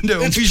drive-thru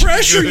window. It's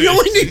pressure. You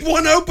only need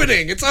one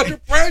opening. It's under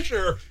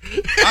pressure.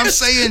 I'm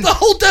saying the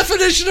whole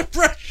definition of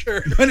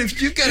pressure. But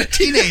if you've got a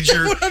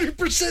teenager, 100%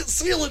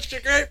 sealants to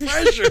create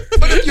pressure.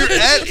 But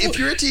if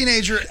you're a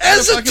teenager,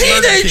 as a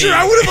teenager,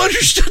 I would have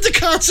understood the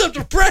concept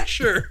of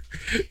pressure.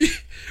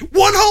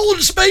 One hole in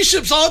a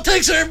spaceship's all it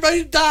takes for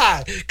everybody to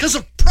die because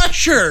of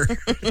pressure.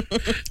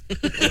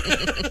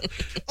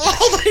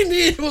 All they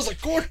needed was a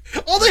quarter.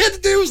 All they had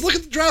to do was look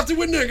at the drive-thru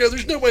window and go,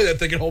 "There's no way that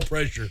thing can hold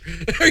pressure."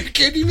 Are you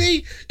kidding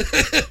me?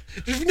 Have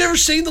you never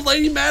seen the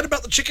lady mad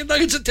about the chicken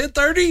nuggets at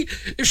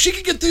 10:30? If she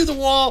could get through the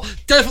wall,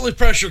 definitely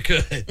pressure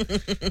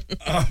could.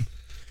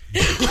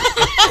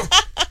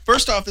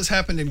 First off, this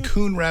happened in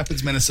Coon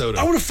Rapids, Minnesota.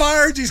 I would have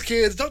fired these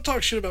kids. Don't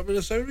talk shit about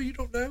Minnesota. You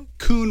don't know.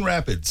 Coon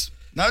Rapids.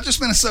 Not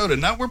just Minnesota,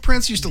 not where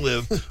Prince used to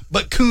live,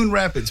 but Coon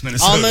Rapids,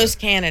 Minnesota. Almost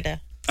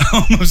Canada.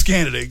 Almost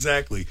Canada,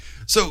 exactly.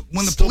 So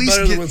when the Still police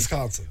better get than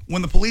Wisconsin.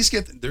 when the police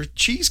get their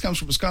cheese comes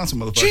from Wisconsin,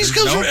 motherfuckers. Cheese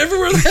comes from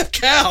everywhere they have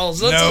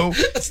cows.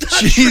 That's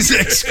not cheese true.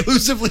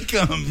 exclusively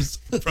comes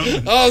from.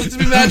 Oh, to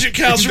be magic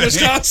cows from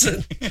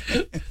Wisconsin.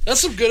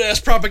 That's some good ass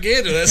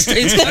propaganda that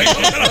state's got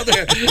going on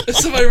there. If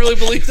somebody really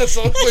believes that's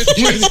the only way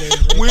cheese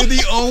came from. We're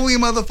the only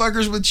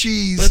motherfuckers with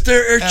cheese. But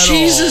there are at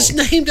cheeses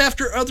all. named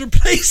after other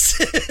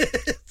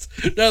places.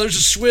 Now there's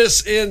a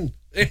Swiss in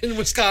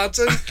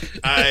Wisconsin.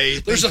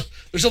 There's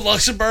a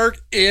Luxembourg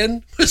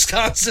in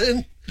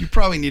Wisconsin. You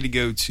probably need to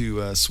go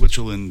to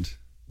Switzerland,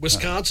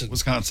 Wisconsin.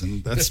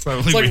 Wisconsin. That's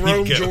probably It's like where you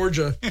Rome, go.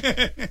 Georgia.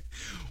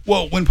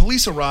 Well, when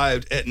police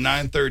arrived at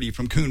 9:30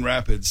 from Coon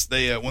Rapids,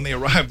 when they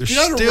arrived, they're You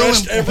still gotta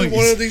arrest employees. every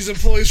one of these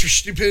employees for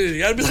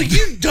stupidity. I'd be like,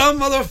 you dumb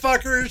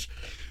motherfuckers.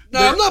 No,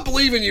 I'm not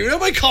believing you.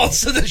 Nobody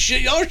calls to this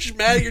shit. Y'all are just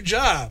mad at your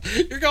job.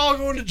 You're all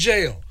going to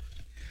jail.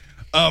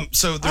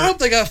 So I hope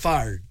they got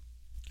fired.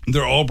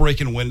 they're all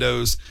breaking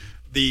windows.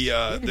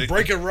 The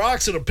breaking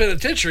rocks in a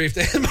penitentiary if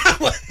they had my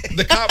way.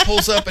 The cop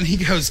pulls up and he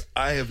goes,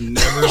 I have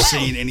never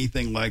seen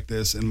anything like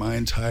this in my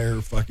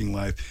entire fucking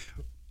life.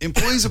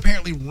 Employees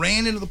apparently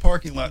ran into the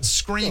parking lot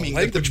screaming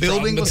that the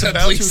building was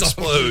about to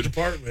explode.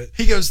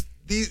 He goes,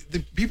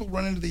 the people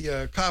run into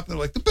the cop and they're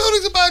like, the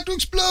building's about to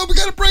explode. We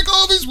got to break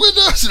all these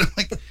windows. And I'm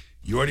like,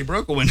 you already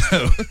broke a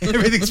window.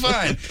 Everything's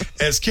fine.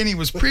 As Kenny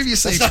was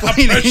previously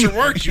explaining. That's not how pressure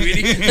works, you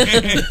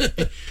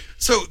idiot.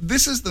 So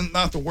this is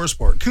not the worst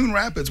part. Coon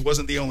Rapids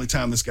wasn't the only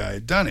time this guy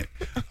had done it.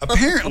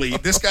 Apparently,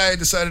 this guy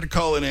decided to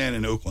call it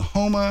in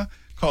Oklahoma,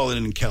 call it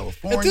in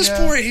California. At this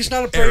point, he's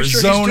not a preacher.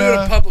 He's doing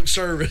a public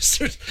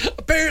service.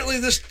 Apparently,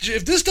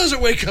 if this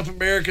doesn't wake up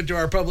America to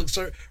our public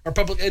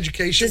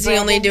education, does he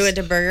only do it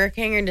to Burger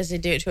King or does he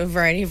do it to a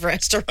variety of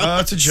restaurants?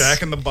 It's a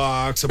Jack in the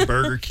Box, a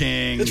Burger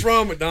King. It's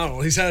Ronald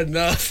McDonald. He's had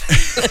enough.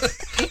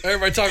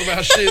 Everybody talking about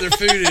how shitty their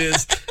food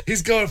is.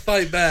 He's going to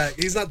fight back.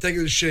 He's not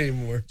taking the shit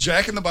anymore.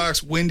 Jack in the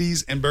Box,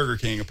 Wendy's, and Burger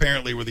King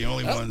apparently were the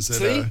only ones that.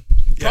 See?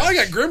 Probably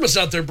got Grimace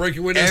out there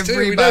breaking windows too.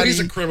 We know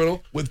he's a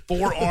criminal with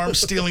 4 arms,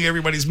 stealing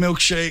everybody's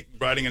milkshake,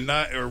 riding a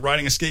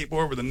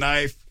skateboard with a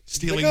knife,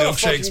 stealing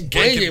milkshakes,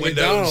 breaking windows.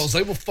 McDonald's.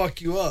 They will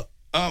fuck you up.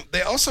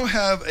 They also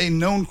have a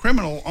known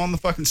criminal on the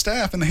fucking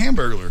staff in the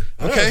Hamburglar.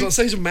 Okay, I was gonna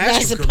say he's a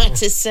master criminal. About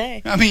to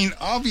say. I mean,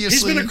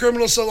 obviously, he's been a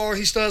criminal so long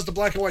he still has the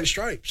black and white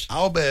stripes.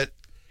 I'll bet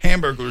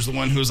Hamburglar's the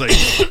one who's like,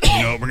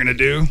 you know what we're gonna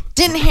do?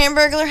 Didn't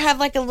Hamburglar have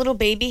like a little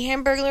baby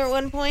Hamburglar at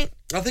one point?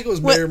 I think it was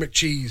Mayor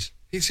McCheese.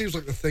 He seems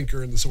like the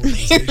thinker in this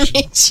organization.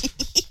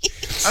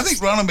 I think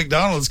Ronald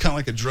McDonald is kind of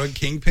like a drug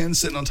kingpin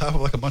sitting on top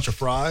of like a bunch of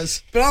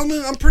fries. But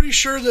I'm pretty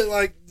sure that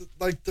like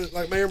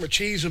Mayor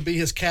McCheese would be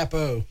his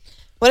capo.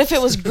 What if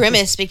it was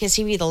Grimace because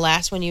he'd be the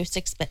last one you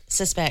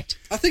suspect?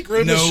 I think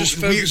Grimace just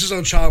focuses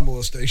on child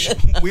molestation.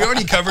 We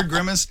already covered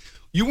Grimace.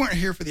 You weren't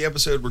here for the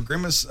episode where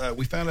Grimace,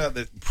 we found out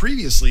that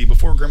previously,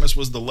 before Grimace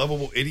was the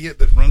lovable idiot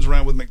that runs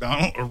around with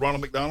McDonald or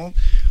Ronald McDonald,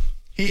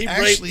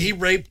 he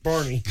raped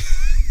Barney.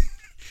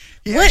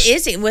 What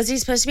is he? Was he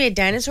supposed to be a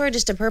dinosaur or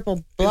just a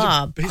purple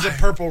blob? He's a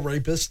purple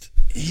rapist.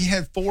 He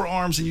had 4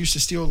 arms and used to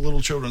steal little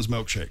children's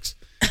milkshakes.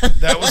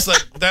 That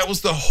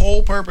was the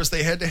whole purpose.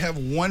 They had to have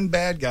one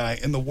bad guy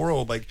in the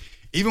world. Like,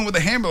 even with a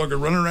hamburger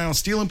running around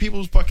stealing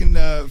people's fucking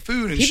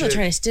food and People shit.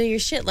 trying to steal your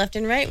shit left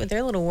and right with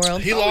their little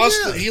world. He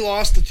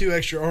lost the 2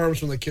 extra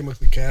arms when they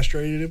chemically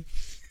castrated him.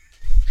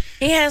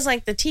 He has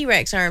like the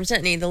T-Rex arms,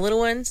 doesn't he? The little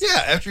ones.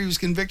 Yeah, after he was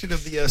convicted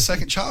of the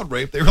second child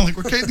rape, they were like,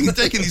 we're taking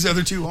these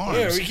other 2 arms.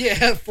 Yeah, we can't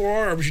have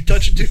 4 arms. You're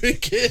touching too many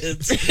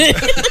kids.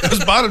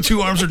 Those bottom 2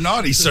 arms are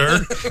naughty,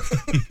 sir.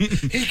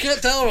 He can't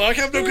tell them. I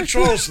have no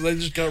control, so they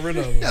just got rid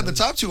of them. Yeah, the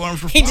top 2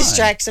 arms were fine. He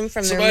distracts them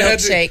from their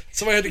milkshake.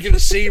 Somebody had to get a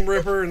seam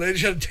ripper, and they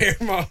just had to tear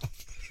them off.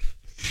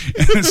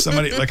 And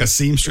somebody, like a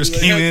seamstress,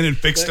 came in and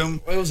fixed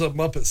them. It was a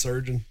Muppet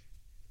surgeon.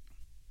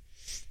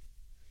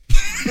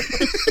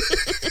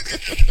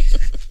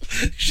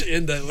 You should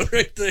end that one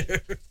right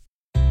there.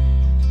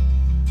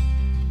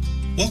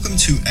 Welcome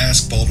to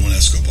Ask Baldwin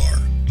Escobar,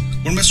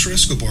 where Mr.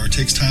 Escobar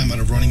takes time out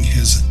of running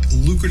his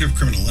lucrative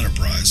criminal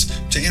enterprise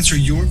to answer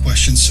your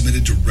questions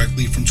submitted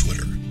directly from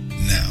Twitter.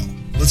 Now,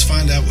 let's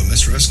find out what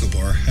Mr.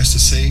 Escobar has to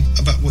say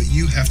about what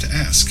you have to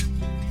ask.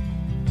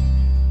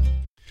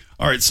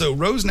 All right, so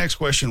Rose's next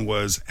question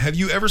was, have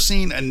you ever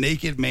seen a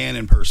naked man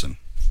in person?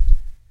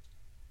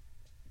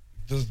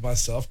 Does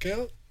myself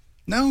count?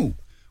 No.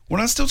 We're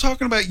not still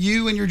talking about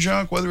you and your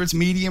junk, whether it's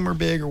medium or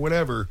big or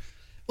whatever.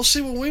 Well, see,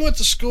 when we went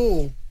to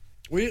school,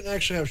 we didn't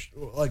actually have,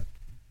 like,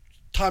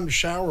 time to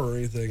shower or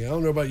anything. I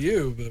don't know about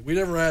you, but we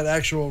never had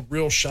actual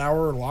real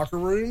shower and locker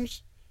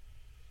rooms.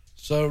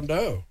 So,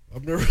 no.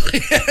 I've never really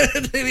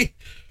had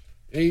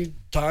any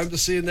time to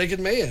see a naked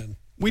man.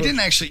 We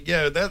didn't actually,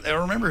 that I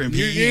remember in PE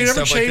you and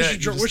never stuff like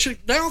changed that. which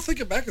now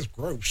thinking back is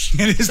gross.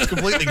 It is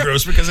completely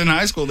gross because in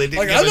high school they didn't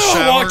like, give us showers.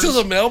 I walk to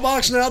the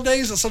mailbox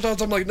nowadays and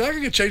sometimes I'm like, now I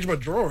can change my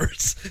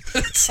drawers.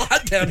 It's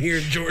hot down here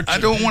in Georgia. I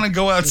don't want to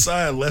go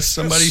outside lest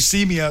somebody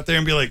see me out there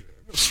and be like,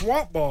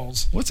 swamp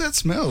balls. What's that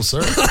smell,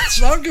 sir? I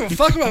don't give a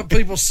fuck about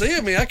people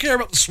seeing me. I care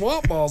about the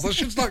swamp balls. That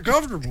shit's not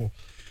comfortable.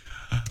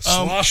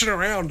 Sloshing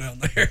around down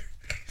there.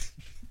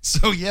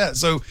 So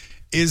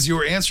is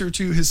your answer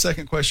to his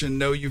second question,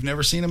 no, you've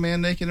never seen a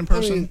man naked in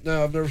person?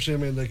 No, I've never seen a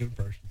man naked in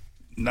person.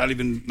 Not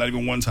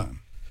even one time.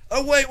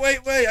 Oh, wait.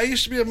 I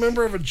used to be a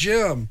member of a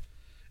gym,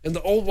 and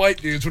the old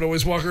white dudes would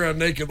always walk around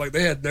naked like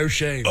they had no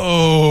shame.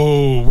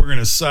 Oh, we're going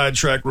to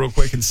sidetrack real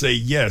quick and say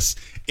yes.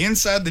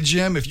 Inside the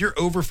gym, if you're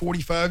over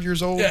 45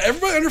 years old. Yeah,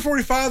 everybody under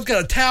 45's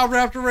got a towel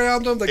wrapped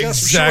around them. They got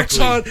some shorts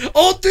on.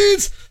 Old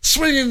dudes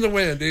swinging in the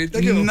wind, dude.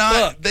 They give a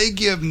fuck. They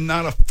give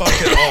not a fuck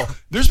at all.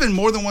 There's been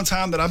more than one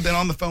time that I've been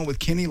on the phone with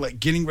Kenny, like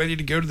getting ready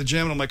to go to the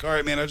gym. And I'm like, all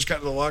right, man, I just got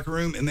to the locker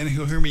room. And then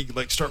he'll hear me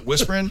like start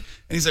whispering. And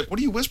he's like, what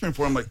are you whispering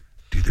for? I'm like,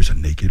 dude, there's a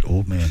naked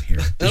old man here.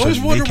 I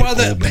always wonder why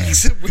that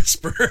makes him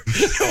whisper.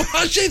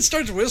 Why Shane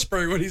starts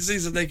whispering when he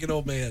sees a naked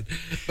old man.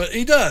 But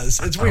he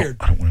does. It's weird.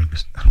 I don't want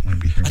to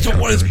be hearing. I don't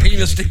want his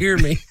penis to hear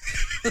me.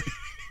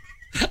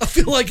 I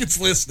feel like it's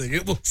listening.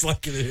 It looks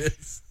like it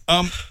is.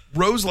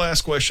 Roe's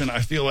last question, I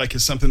feel like,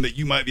 is something that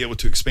you might be able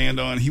to expand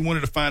on. He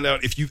wanted to find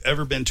out if you've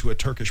ever been to a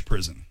Turkish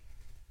prison.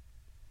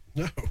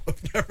 No,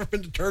 I've never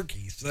been to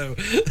Turkey. So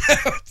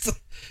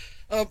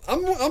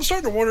I'm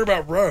starting to wonder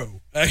about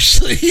Roe,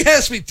 actually. He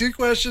asked me 2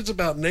 questions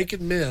about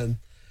naked men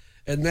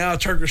and now a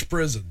Turkish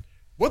prison.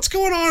 What's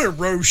going on at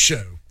Roe's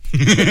show?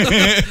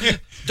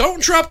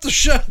 Don't drop the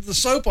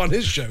soap on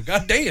his show.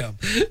 God damn.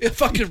 If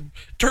fucking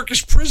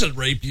Turkish prison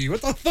rape you.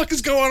 What the fuck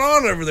is going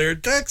on over there in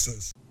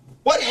Texas?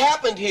 What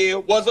happened here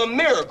was a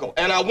miracle,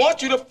 and I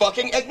want you to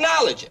fucking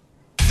acknowledge it.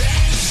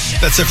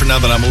 That's it for Now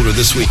That I'm Older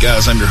this week,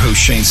 guys. I'm your host,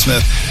 Shane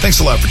Smith.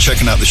 Thanks a lot for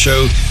checking out the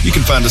show. You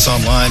can find us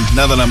online,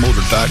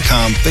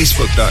 nowthatimolder.com,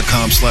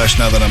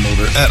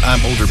 facebook.com/nowthatimolder, at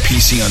I'm Older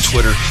PC on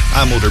Twitter,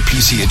 I'm Older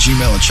PC at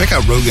Gmail, and check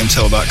out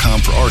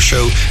RogueIntel.com for our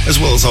show, as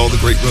well as all the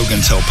great Rogue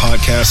Intel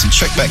podcasts, and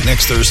check back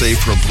next Thursday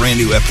for a brand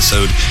new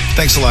episode.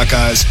 Thanks a lot,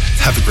 guys.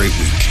 Have a great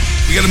week.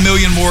 We got a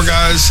million more,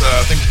 guys.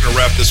 I think we're going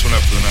to wrap this one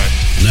up for the night.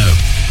 No.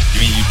 You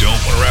mean you don't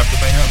want to wrap the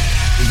thing up?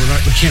 We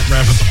can't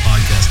wrap up the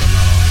podcast I'm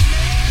not on.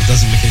 It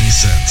doesn't make any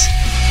sense.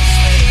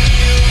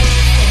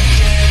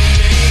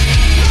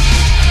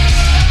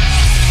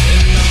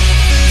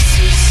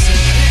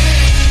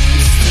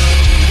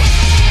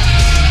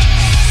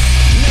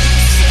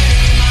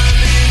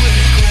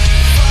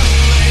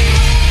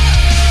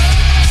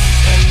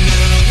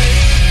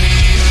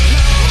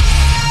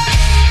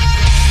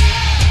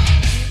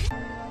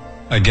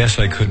 I guess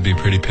I could be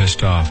pretty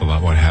pissed off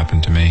about what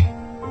happened to me.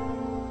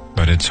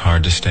 But it's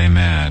hard to stay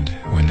mad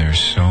when there's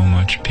so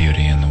much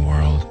beauty in the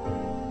world.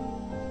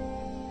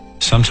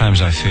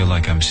 Sometimes I feel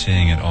like I'm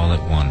seeing it all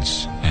at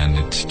once, and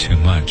it's too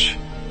much.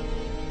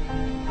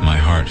 My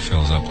heart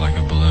fills up like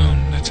a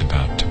balloon that's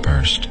about to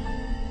burst.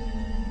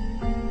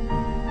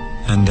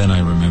 And then I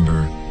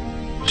remember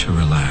to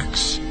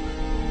relax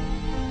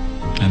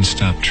and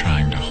stop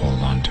trying to hold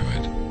on to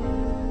it.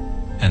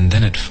 And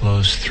then it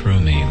flows through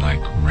me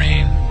like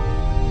rain.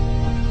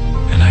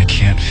 And I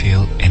can't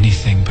feel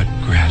anything but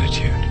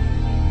gratitude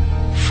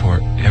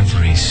for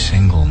every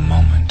single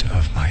moment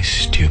of my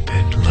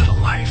stupid little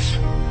life.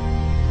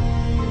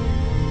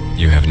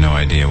 You have no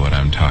idea what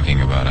I'm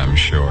talking about, I'm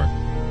sure.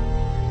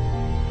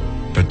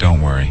 But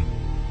don't worry.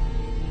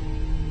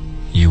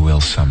 You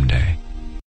will someday.